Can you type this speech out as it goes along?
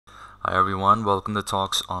Hi everyone, welcome to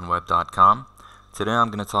talksonweb.com. Today I'm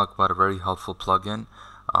going to talk about a very helpful plugin.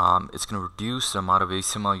 It's going to reduce the amount of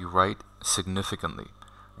HTML you write significantly,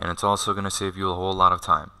 and it's also going to save you a whole lot of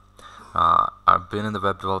time. I've been in the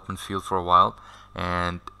web development field for a while,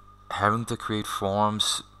 and having to create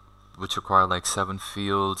forms which require like 7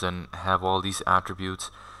 fields and have all these attributes,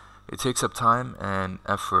 it takes up time and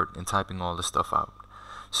effort in typing all this stuff out.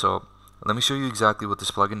 So let me show you exactly what this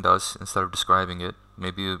plugin does instead of describing it.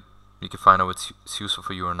 Maybe you can find out if it's useful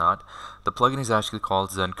for you or not. The plugin is actually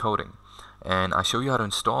called Zen Coding, and I show you how to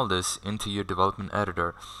install this into your development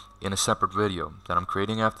editor in a separate video that I'm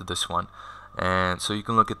creating after this one, and so you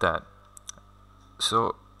can look at that.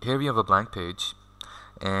 So here we have a blank page,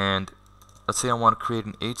 and let's say I want to create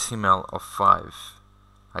an HTML of 5.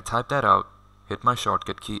 I type that out, hit my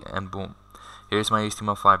shortcut key, and boom, here's my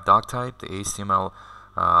HTML5 doc type, the HTML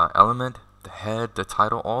element, the head, the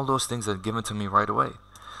title, all those things are given to me right away.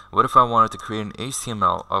 What if I wanted to create an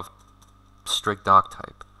HTML of strict doc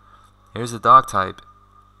type? Here's the doc type,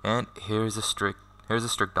 and here's a strict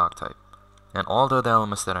doc type, and all the other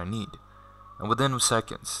elements that I need, and within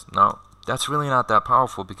seconds. Now that's really not that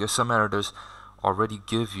powerful because some editors already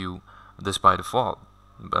give you this by default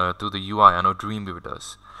through the UI. I know Dreamweaver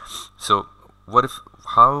does. So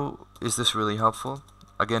how is this really helpful?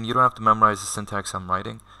 Again, you don't have to memorize the syntax I'm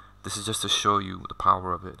writing. This is just to show you the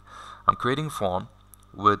power of it. I'm creating a form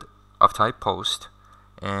of type post,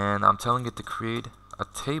 and I'm telling it to create a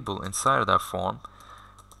table inside of that form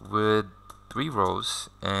with 3 rows,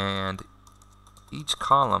 and each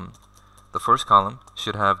column, the first column,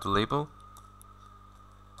 should have the label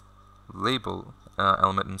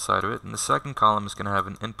element inside of it, and the second column is going to have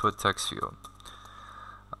an input text field.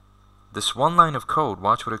 This one line of code,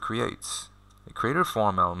 watch what it creates. It created a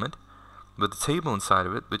form element with a table inside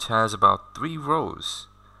of it which has about 3 rows,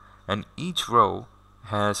 and each row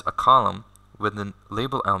has a column with the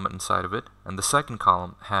label element inside of it, and the second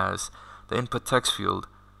column has the input text field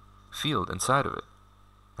inside of it.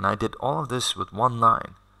 And I did all of this with one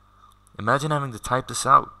line. Imagine having to type this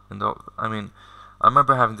out. I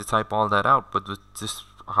remember having to type all that out, but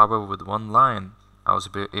however, with one line, I was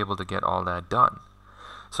able to get all that done.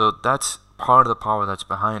 So that's part of the power that's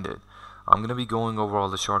behind it. I'm going to be going over all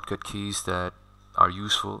the shortcut keys that are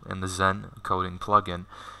useful in the Zen Coding plugin,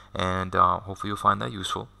 and hopefully you'll find that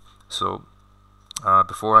useful. So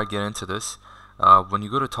before I get into this, when you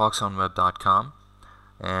go to talksonweb.com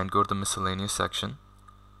and go to the miscellaneous section,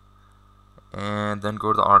 and then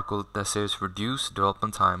go to the article that says reduce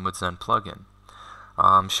development time with Zen plugin.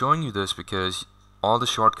 I'm showing you this because all the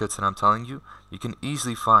shortcuts that I'm telling you, you can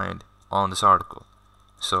easily find on this article.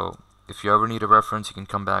 So if you ever need a reference, you can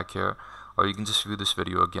come back here, or you can just view this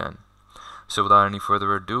video again. So without any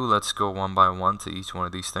further ado, let's go one by one to each one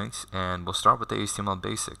of these things, and we'll start with the HTML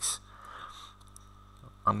basics.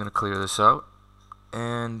 I'm going to clear this out,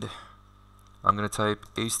 and I'm going to type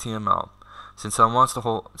HTML. Since I want the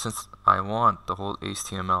whole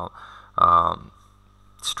HTML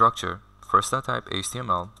structure, first I type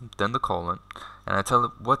HTML, then the colon, and I tell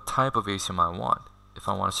it what type of HTML I want. If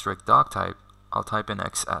I want a strict doc type, I'll type in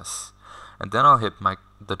XS, and then I'll hit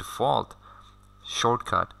the default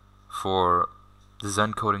shortcut for the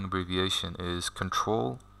Zen Coding abbreviation is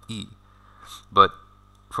Control E, but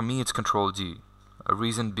for me it's Control G. A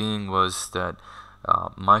reason being was that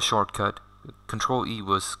my shortcut Control E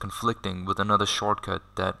was conflicting with another shortcut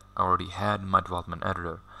that I already had in my development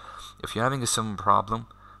editor. If you're having a similar problem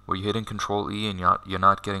where you're hitting Control E and you're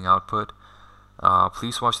not getting output,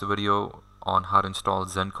 please watch the video on how to install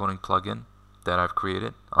Zen Coding plugin that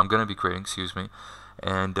I'm going to be creating,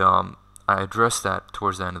 and I address that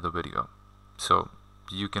towards the end of the video, so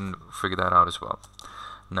you can figure that out as well.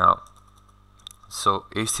 Now, so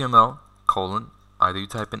HTML colon, either you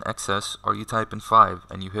type in XS or you type in 5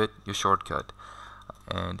 and you hit your shortcut,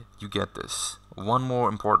 and you get this. One more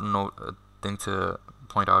important thing to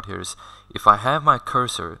point out here is if I have my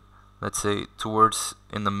cursor, let's say towards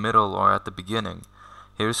in the middle or at the beginning,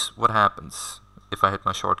 here's what happens if I hit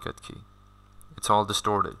my shortcut key. It's all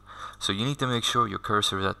distorted. So you need to make sure your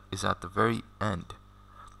cursor is at the very end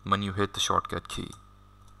when you hit the shortcut key,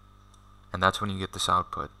 and that's when you get this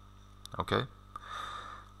output. Okay?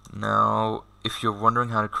 Now, if you're wondering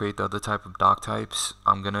how to create the other type of doc types,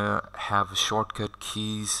 I'm gonna have a shortcut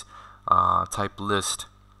keys type list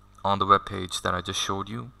on the web page that I just showed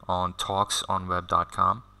you on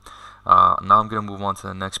talksonweb.com. Now I'm gonna move on to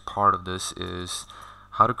the next part of this, is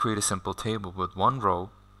how to create a simple table with 1 row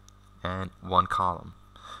and 1 column.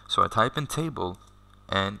 So I type in table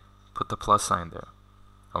and put the plus sign there.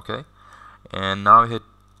 Okay, and now I hit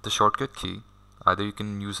the shortcut key, Either you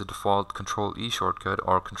can use the default Control E shortcut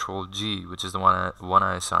or Control G, which is the one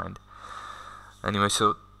I assigned. Anyway,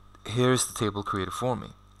 so here's the table created for me.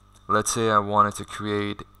 Let's say I wanted to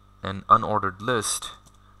create an unordered list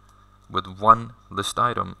with one list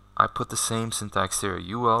item. I put the same syntax there,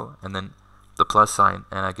 UL and then the plus sign,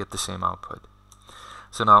 and I get the same output.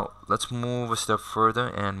 So now let's move a step further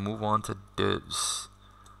and move on to divs.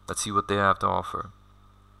 Let's see what they have to offer.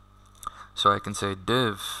 So I can say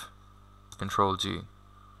div Control G,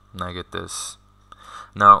 and I get this.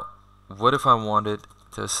 Now what if I wanted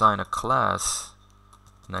to assign a class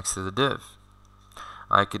next to the div?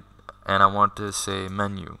 I could, and I want to say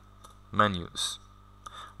menus.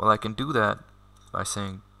 Well, I can do that by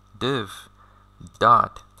saying div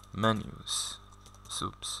dot menus.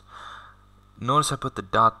 Oops. Notice I put the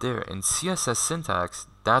dot there. In CSS syntax,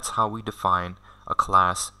 that's how we define a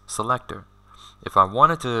class selector. If I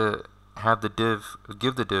wanted to have the div,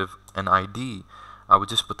 give the div an ID, I would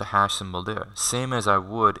just put the hash symbol there, same as I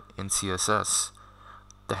would in CSS.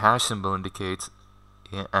 The hash symbol indicates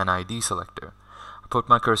an ID selector. I put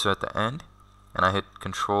my cursor at the end and I hit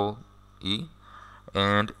Control E,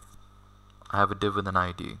 and I have a div with an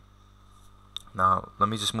ID. Now let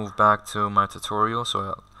me just move back to my tutorial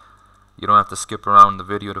so you don't have to skip around the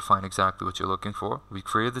video to find exactly what you're looking for. We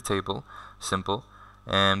created the table, simple,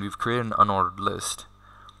 and we've created an unordered list.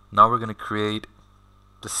 Now we're going to create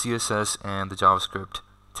the CSS and the JavaScript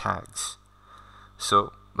tags.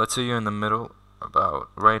 So let's say you're in the middle, about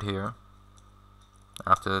right here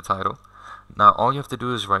after the title. Now all you have to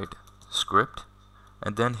do is write script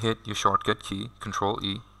and then hit your shortcut key, Control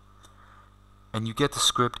E, and you get the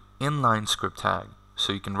script inline script tag.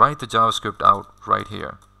 So you can write the JavaScript out right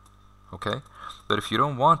here. Okay? But if you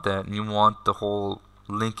don't want that and you want the whole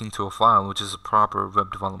linking to a file, which is a proper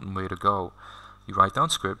web development way to go, you write down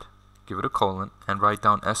script, give it a colon, and write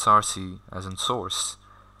down src as in source,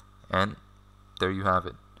 and there you have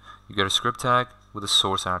it. You get a script tag with a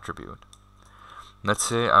source attribute. Let's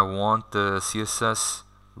say I want the CSS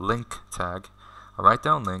link tag. I write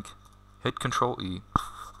down link, hit Control E,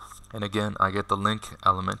 and again I get the link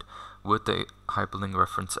element with the hyperlink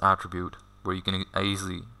reference attribute where you can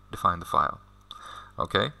easily define the file.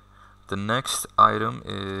 Okay, the next item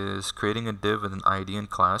is creating a div with an ID and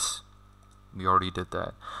class. We already did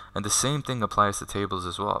that, and the same thing applies to tables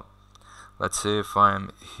as well. Let's say if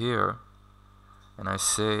I'm here and I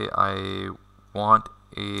say I want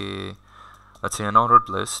a, let's say, an ordered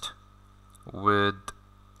list with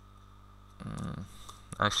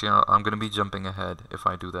actually I'm gonna be jumping ahead if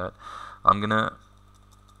I do that. I'm gonna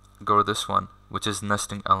go to this one, which is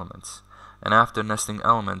nesting elements, and after nesting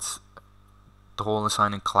elements, the whole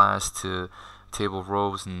assigning class to table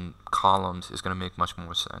rows and columns is going to make much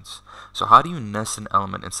more sense. So how do you nest an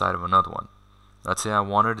element inside of another one? Let's say I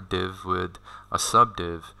wanted a div with a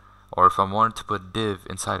subdiv, or if I wanted to put a div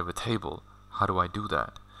inside of a table, how do I do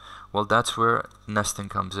that? Well, that's where nesting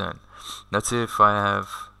comes in. Let's say if I have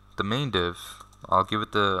the main div, I'll give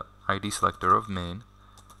it the ID selector of main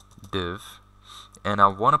div, and I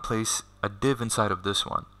want to place a div inside of this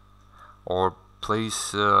one, or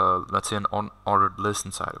place let's say an unordered list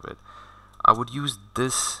inside of it. I would use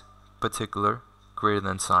this particular greater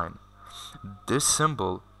than sign. This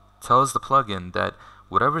symbol tells the plugin that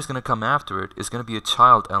whatever is going to come after it is going to be a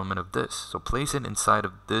child element of this. So place it inside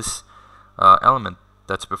of this element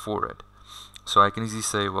that's before it. So I can easily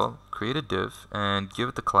say, well, create a div and give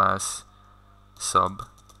it the class sub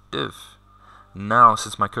div. Now,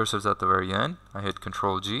 since my cursor is at the very end, I hit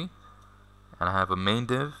Control G, and I have a main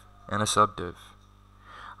div and a sub div.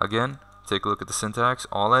 Again, take a look at the syntax.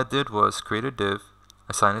 All I did was create a div,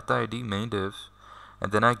 assign it the ID main div,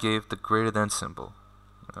 and then I gave the greater than symbol.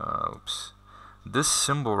 Oops. This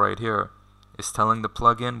symbol right here is telling the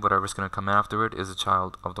plugin whatever's going to come after it is a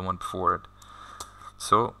child of the one before it.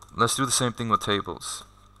 So let's do the same thing with tables.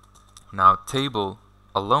 Now table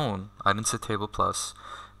alone, I didn't say table plus,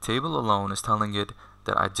 table alone is telling it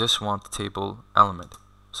that I just want the table element.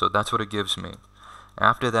 So that's what it gives me.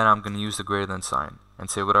 After that, I'm going to use the greater than sign and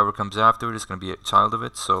say whatever comes after it is going to be a child of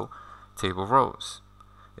it, so table rows.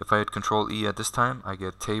 If I hit Control E at this time, I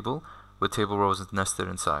get table with table rows nested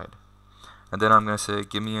inside. And then I'm going to say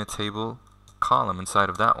give me a table column inside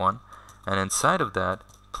of that one, and inside of that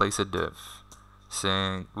place a div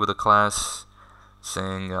saying with a class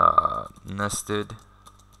saying nested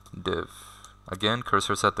div. Again,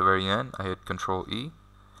 cursor's at the very end. I hit Control E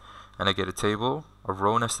and I get a table, a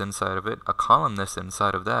row nested inside of it, a column nested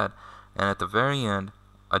inside of that, and at the very end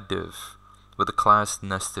a div with a class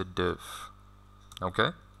nested div. Okay,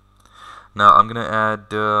 now I'm gonna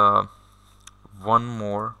add one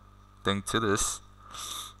more thing to this,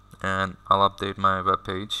 and I'll update my web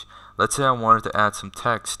page. Let's say I wanted to add some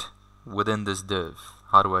text within this div.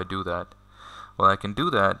 How do I do that? Well, I can do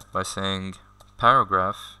that by saying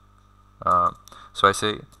paragraph. So I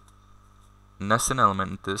say nest an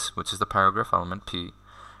element in this, which is the paragraph element P,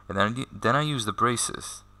 and then I use the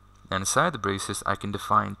braces. And inside the braces, I can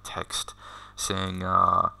define text, saying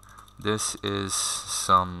this is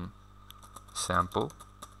some sample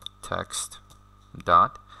text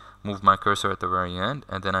dot. Move my cursor at the very end,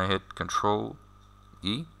 and then I hit Control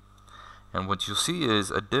E, and what you'll see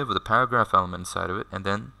is a div with a paragraph element inside of it, and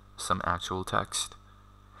then some actual text.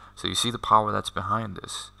 So you see the power that's behind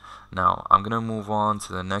this. Now I'm gonna move on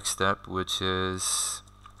to the next step, which is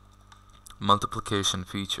multiplication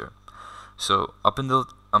feature. So up until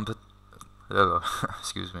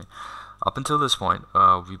excuse me, up until this point,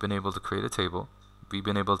 we've been able to create a table. We've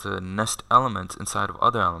been able to nest elements inside of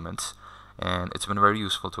other elements, and it's been very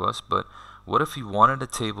useful to us. But what if we wanted a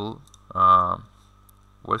table?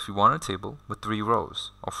 What if we wanted a table with 3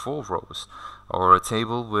 rows or 4 rows, or a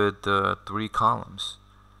table with 3 columns?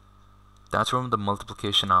 That's where the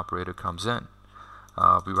multiplication operator comes in.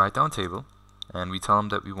 We write down table, and we tell them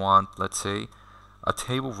that we want, let's say, a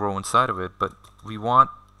table row inside of it, but we want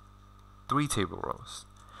 3 table rows.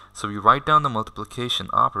 So we write down the multiplication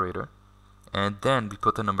operator, and then we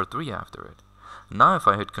put the number 3 after it. Now if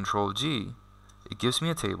I hit Control G, it gives me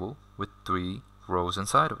a table with 3 rows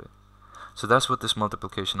inside of it. So that's what this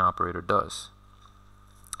multiplication operator does.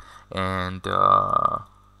 And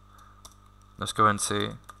let's go ahead and say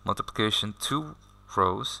multiplication 2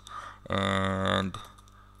 rows, and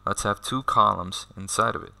let's have 2 columns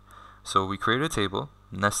inside of it. So we created a table,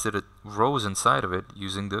 nested rows inside of it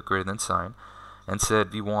using the greater than sign, and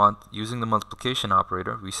said we want, using the multiplication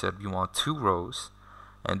operator, we said we want 2 rows,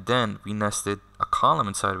 and then we nested a column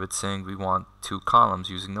inside of it saying we want 2 columns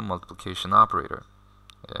using the multiplication operator.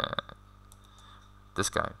 This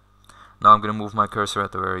guy. Now I'm going to move my cursor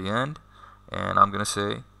at the very end, and I'm going to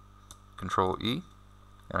say Control E,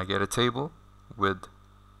 and I get a table with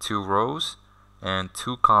 2 rows and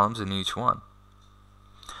 2 columns in each one.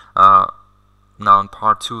 Now in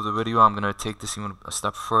part 2 of the video, I'm going to take this even a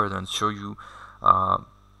step further and show you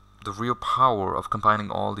the real power of combining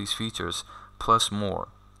all these features plus more.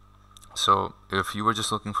 So if you were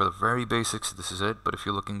just looking for the very basics, this is it. But if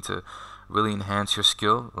you're looking to really enhance your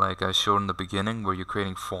skill, like I showed in the beginning, where you're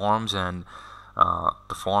creating forms, and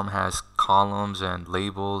the form has columns and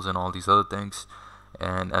labels and all these other things,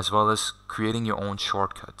 and as well as creating your own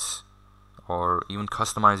shortcuts, or even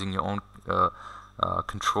customizing your own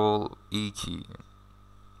Control E key,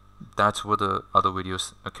 that's where the other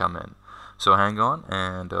videos come in. So hang on,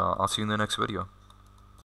 and I'll see you in the next video.